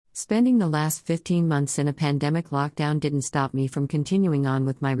Spending the last 15 months in a pandemic lockdown didn't stop me from continuing on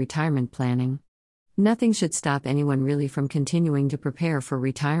with my retirement planning. Nothing should stop anyone really from continuing to prepare for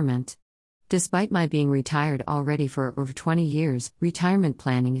retirement. Despite my being retired already for over 20 years, retirement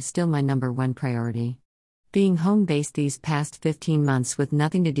planning is still my number one priority. Being home-based these past 15 months with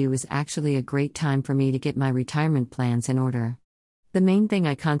nothing to do is actually a great time for me to get my retirement plans in order. The main thing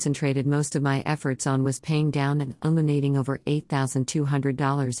I concentrated most of my efforts on was paying down and eliminating over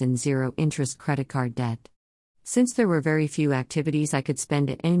 $8,200 in zero-interest credit card debt. Since there were very few activities I could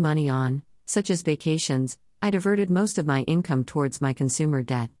spend any money on, such as vacations, I diverted most of my income towards my consumer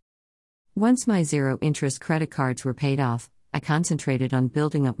debt. Once my zero-interest credit cards were paid off, I concentrated on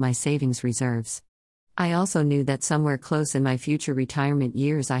building up my savings reserves. I also knew that somewhere close in my future retirement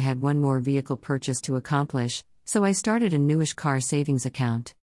years I had one more vehicle purchase to accomplish, so I started a newish car savings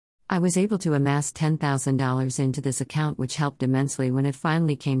account. I was able to amass $10,000 into this account, which helped immensely when it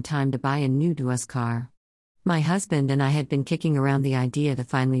finally came time to buy a new-to-us car. My husband and I had been kicking around the idea to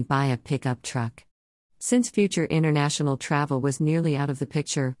finally buy a pickup truck. Since future international travel was nearly out of the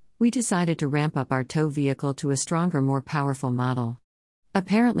picture, we decided to ramp up our tow vehicle to a stronger, more powerful model.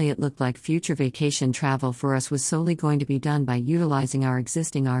 Apparently it looked like future vacation travel for us was solely going to be done by utilizing our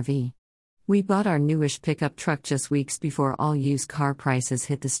existing RV. We bought our newish pickup truck just weeks before all used car prices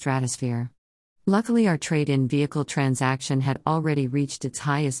hit the stratosphere. Luckily our trade-in vehicle transaction had already reached its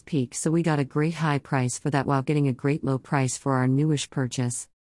highest peak, so we got a great high price for that while getting a great low price for our newish purchase.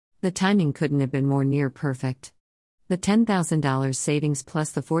 The timing couldn't have been more near perfect. The $10,000 savings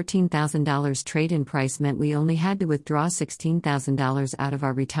plus the $14,000 trade-in price meant we only had to withdraw $16,000 out of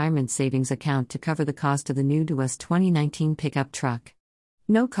our retirement savings account to cover the cost of the new-to-us 2019 pickup truck.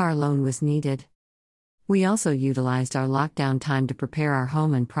 No car loan was needed. We also utilized our lockdown time to prepare our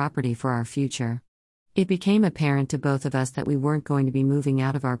home and property for our future. It became apparent to both of us that we weren't going to be moving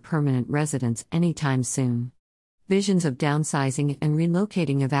out of our permanent residence anytime soon. Visions of downsizing and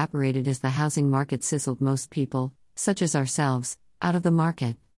relocating evaporated as the housing market sizzled most people, such as ourselves, out of the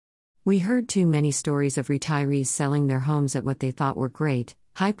market. We heard too many stories of retirees selling their homes at what they thought were great,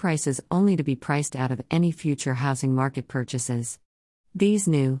 high prices only to be priced out of any future housing market purchases. These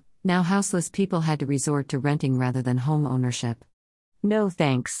new, now houseless people had to resort to renting rather than home ownership. No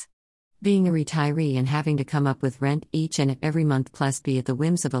thanks. Being a retiree and having to come up with rent each and every month plus be at the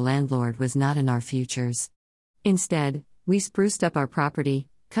whims of a landlord was not in our futures. Instead, we spruced up our property,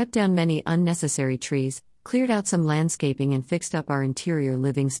 cut down many unnecessary trees, cleared out some landscaping and fixed up our interior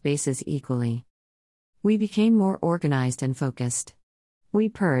living spaces equally. We became more organized and focused. We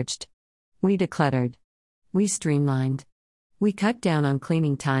purged. We decluttered. We streamlined. We cut down on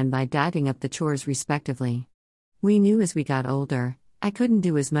cleaning time by diving up the chores respectively. We knew as we got older, I couldn't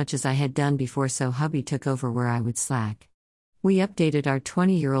do as much as I had done before, so hubby took over where I would slack. We updated our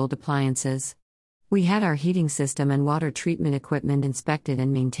 20-year-old appliances. We had our heating system and water treatment equipment inspected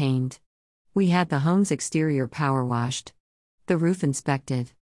and maintained. We had the home's exterior power washed. The roof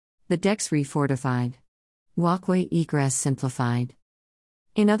inspected. The decks refortified. Walkway egress simplified.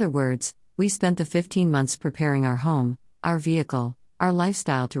 In other words, we spent the 15 months preparing our home, our vehicle, our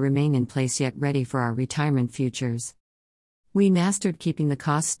lifestyle to remain in place yet ready for our retirement futures. We mastered keeping the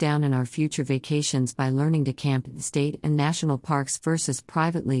costs down in our future vacations by learning to camp in state and national parks versus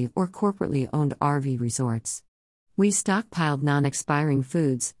privately or corporately owned RV resorts. We stockpiled non-expiring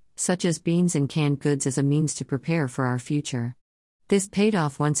foods, such as beans and canned goods, as a means to prepare for our future. This paid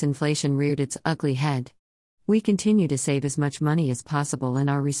off once inflation reared its ugly head. We continue to save as much money as possible in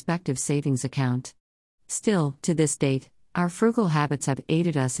our respective savings account. Still, to this date, our frugal habits have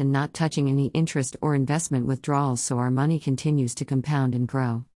aided us in not touching any interest or investment withdrawals, so our money continues to compound and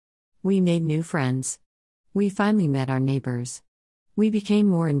grow. We made new friends. We finally met our neighbors. We became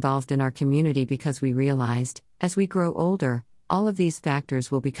more involved in our community because we realized, as we grow older, all of these factors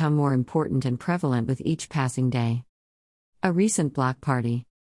will become more important and prevalent with each passing day. A recent block party.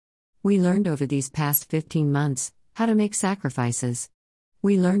 We learned over these past 15 months how to make sacrifices.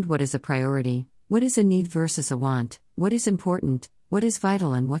 We learned what is a priority, what is a need versus a want, what is important, what is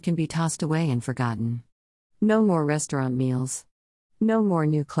vital, and what can be tossed away and forgotten. No more restaurant meals. No more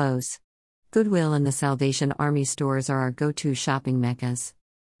new clothes. Goodwill and the Salvation Army stores are our go-to shopping meccas.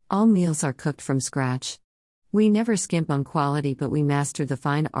 All meals are cooked from scratch. We never skimp on quality, but we master the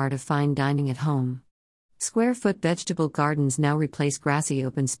fine art of fine dining at home. Square-foot vegetable gardens now replace grassy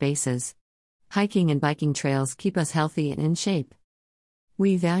open spaces. Hiking and biking trails keep us healthy and in shape.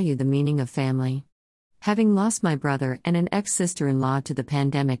 We value the meaning of family. Having lost my brother and an ex-sister-in-law to the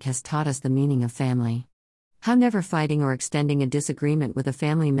pandemic has taught us the meaning of family. How never fighting or extending a disagreement with a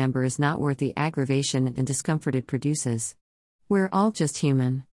family member is not worth the aggravation and discomfort it produces. We're all just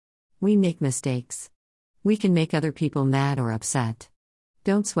human. We make mistakes. We can make other people mad or upset.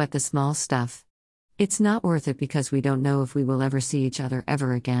 Don't sweat the small stuff. It's not worth it because we don't know if we will ever see each other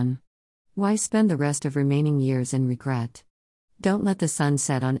ever again. Why spend the rest of remaining years in regret? Don't let the sun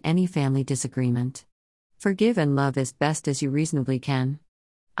set on any family disagreement. Forgive and love as best as you reasonably can.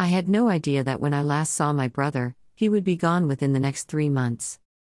 I had no idea that when I last saw my brother, he would be gone within the next 3 months.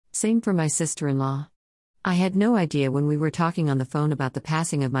 Same for my sister-in-law. I had no idea when we were talking on the phone about the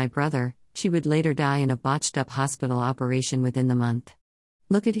passing of my brother, she would later die in a botched-up hospital operation within the month.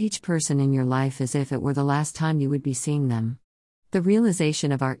 Look at each person in your life as if it were the last time you would be seeing them. The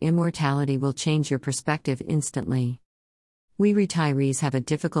realization of our immortality will change your perspective instantly. We retirees have a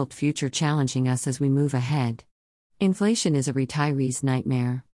difficult future challenging us as we move ahead. Inflation is a retiree's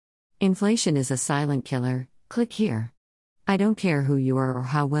nightmare. Inflation is a silent killer. Click here. I don't care who you are or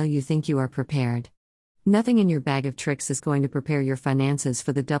how well you think you are prepared. Nothing in your bag of tricks is going to prepare your finances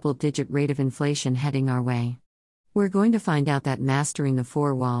for the double-digit rate of inflation heading our way. We're going to find out that mastering the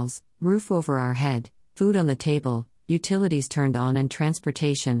 4 walls, roof over our head, food on the table, utilities turned on and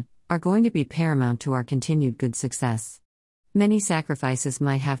transportation, are going to be paramount to our continued good success. Many sacrifices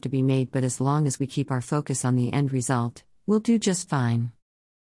might have to be made, but as long as we keep our focus on the end result, we'll do just fine.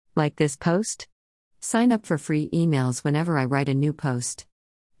 Like this post? Sign up for free emails whenever I write a new post.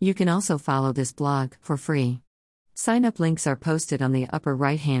 You can also follow this blog for free. Sign-up links are posted on the upper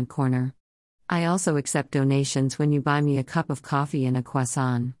right-hand corner. I also accept donations when you buy me a cup of coffee and a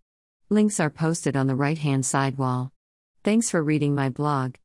croissant. Links are posted on the right-hand side wall. Thanks for reading my blog.